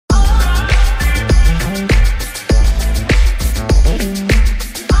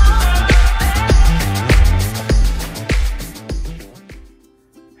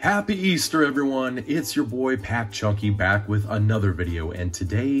Happy Easter, everyone. It's your boy Pack Chunky back with another video, and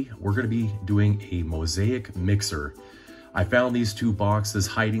today we're going to be doing a Mosaic mixer. I found these two boxes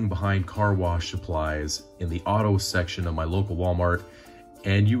hiding behind car wash supplies in the auto section of my local Walmart,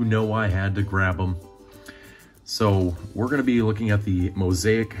 and you know I had to grab them. So we're going to be looking at the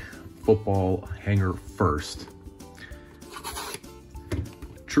Mosaic football hanger first.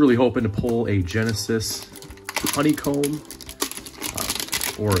 Truly hoping to pull a Genesis honeycomb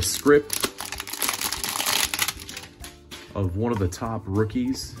or a script of one of the top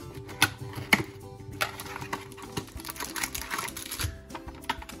rookies.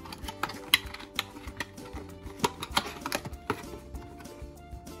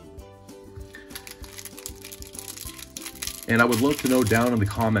 And I would love to know down in the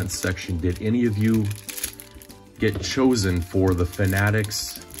comments section, did any of you get chosen for the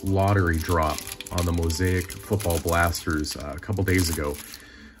Fanatics lottery drop on the Mosaic football blasters a couple days ago?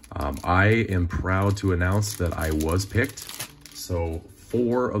 I am proud to announce that I was picked. So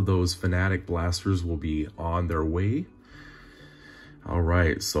 4 of those Fanatic blasters will be on their way. All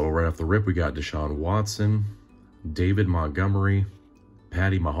right, so right off the rip, we got Deshaun Watson, David Montgomery,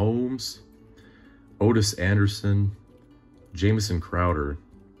 Patty Mahomes, Otis Anderson, Jamison Crowder,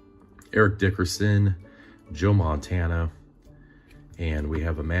 Eric Dickerson, Joe Montana, and we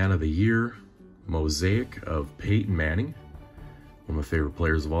have a Man of the Year Mosaic of Peyton Manning, one of my favorite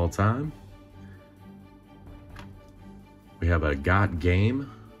players of all time. We have a Got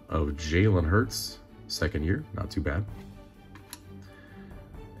Game of Jalen Hurts, second year, not too bad.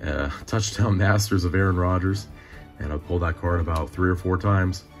 Touchdown Masters of Aaron Rodgers, and I've pulled that card about 3 or 4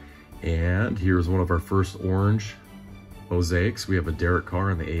 times. And here's one of our first orange Mosaics. We have a Derek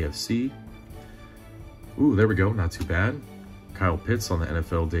Carr in the AFC. Ooh, there we go, not too bad. Kyle Pitts on the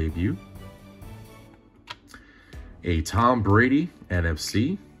NFL debut. A Tom Brady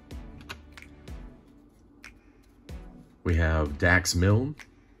NFC. We have Dax Milne.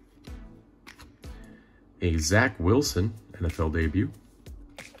 A Zach Wilson NFL debut.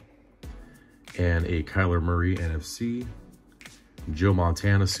 And a Kyler Murray NFC. Joe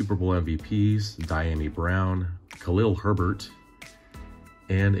Montana Super Bowl MVPs. Diami Brown. Khalil Herbert.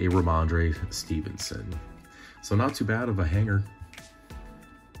 And a Ramondre Stevenson. So not too bad of a hanger.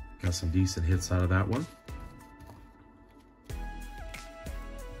 Got some decent hits out of that one.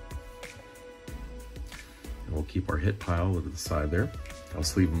 And we'll keep our hit pile to the side there. I'll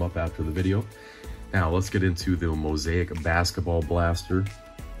sleeve them up after the video. Now let's get into the Mosaic basketball blaster.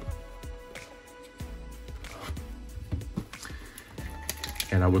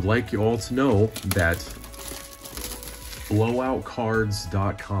 And I would like you all to know that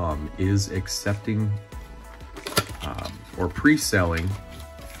blowoutcards.com is accepting or pre-selling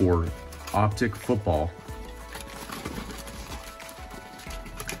for Optic football.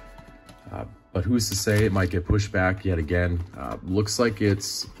 But who's to say, it might get pushed back yet again. Looks like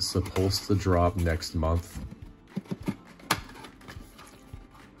it's supposed to drop next month.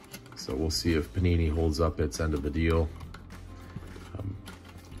 So we'll see if Panini holds up its end of the deal.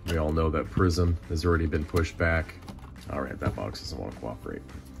 We all know that Prism has already been pushed back. All right, that box doesn't want to cooperate.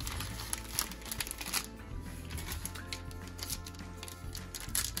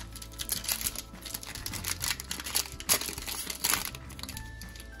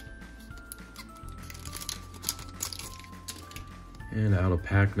 And out of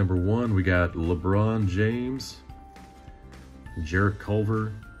pack number 1, we got LeBron James, Jarrett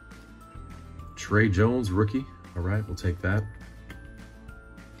Culver, Trey Jones, rookie. All right, we'll take that.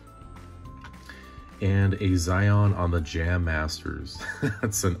 And a Zion on the Jam Masters.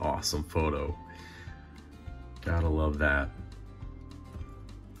 That's an awesome photo. Gotta love that.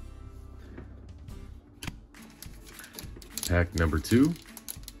 Pack number 2.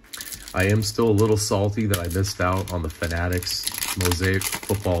 I am still a little salty that I missed out on the Fanatics Mosaic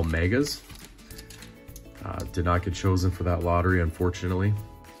Football Megas. Did not get chosen for that lottery, unfortunately.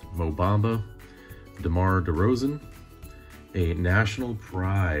 Mo Bamba, DeMar DeRozan, a National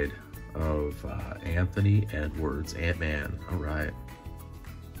Pride of Anthony Edwards, Ant-Man. All right.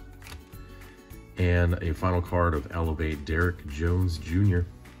 And a final card of Elevate Derek Jones Jr.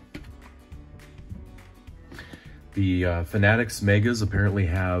 The Fanatics Megas apparently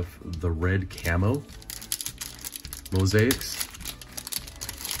have the red camo Mosaics.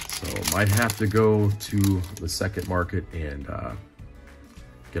 So might have to go to the second market and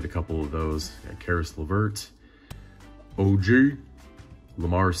get a couple of those. Karis LeVert, OG,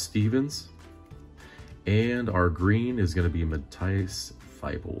 Lamar Stevens, and our green is going to be Matisse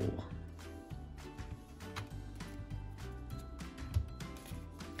Thybulle.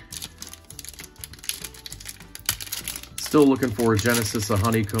 Still looking for a Genesis, a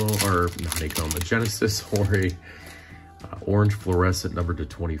honeycomb, or honeycomb, a Genesis or a orange fluorescent number to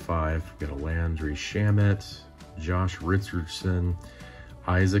 25. Got a Landry Shamet, Josh Richardson,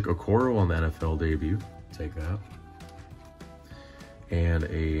 Isaac Okoro on the NFL debut. Take that. And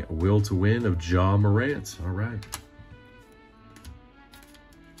a Will to Win of Ja Morant. All right.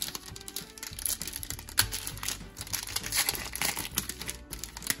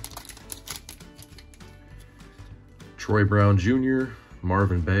 Troy Brown Jr.,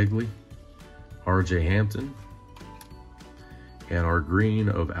 Marvin Bagley, RJ Hampton, and our green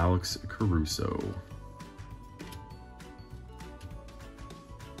of Alex Caruso.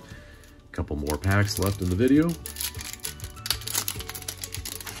 A couple more packs left in the video.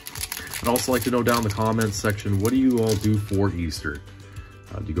 I'd also like to know down in the comments section, what do you all do for Easter?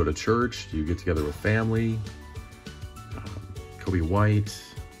 Do you go to church? Do you get together with family? Kobe White,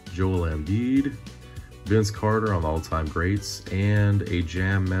 Joel Embiid, Vince Carter on the all-time greats, and a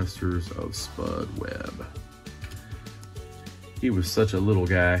Jam Masters of Spud Webb. He was such a little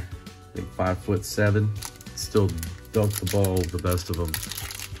guy, I think 5'7", still dunked the ball with the best of them.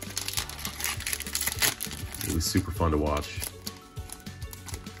 It was super fun to watch.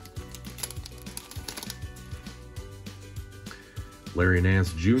 Larry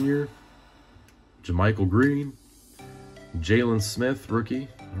Nance Jr., JaMychal Green, Jalen Smith, rookie,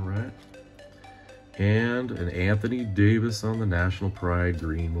 all right. And an Anthony Davis on the National Pride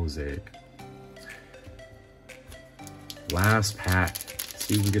green Mosaic. Last pack.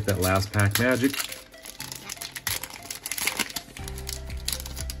 See if we can get that last pack magic.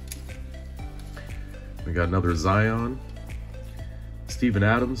 We got another Zion. Steven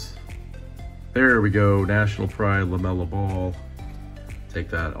Adams. There we go. National Pride Lamelo Ball. Take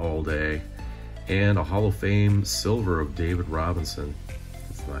that all day. And a Hall of Fame silver of David Robinson.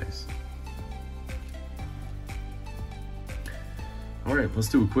 That's nice. All right, let's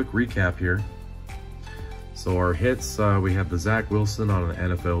do a quick recap here. So our hits, we have the Zach Wilson on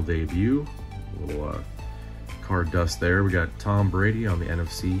an NFL debut. A little card dust there. We got Tom Brady on the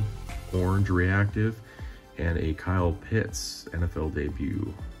NFC orange reactive, and a Kyle Pitts NFL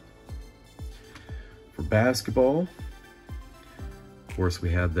debut. For basketball, of course, we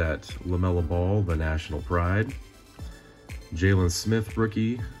had that LaMelo Ball, the National Pride. Jalen Smith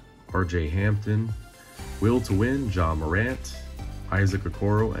rookie, RJ Hampton, Will to Win, Ja Morant, Isaac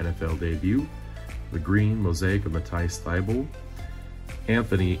Okoro NFL debut, the green Mosaic of Matisse Thybulle,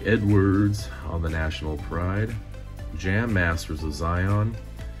 Anthony Edwards on the National Pride, Jam Masters of Zion,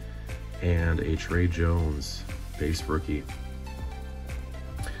 and a Trey Jones base rookie.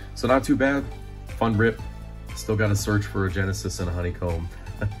 So not too bad, fun rip. Still got to search for a Genesis and a honeycomb.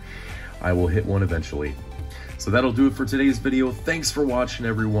 I will hit one eventually. So that'll do it for today's video. Thanks for watching,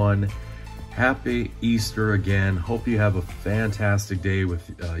 everyone. Happy Easter again. Hope you have a fantastic day with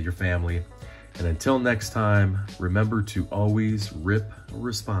your family. And until next time, remember to always rip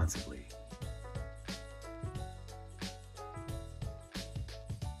responsibly.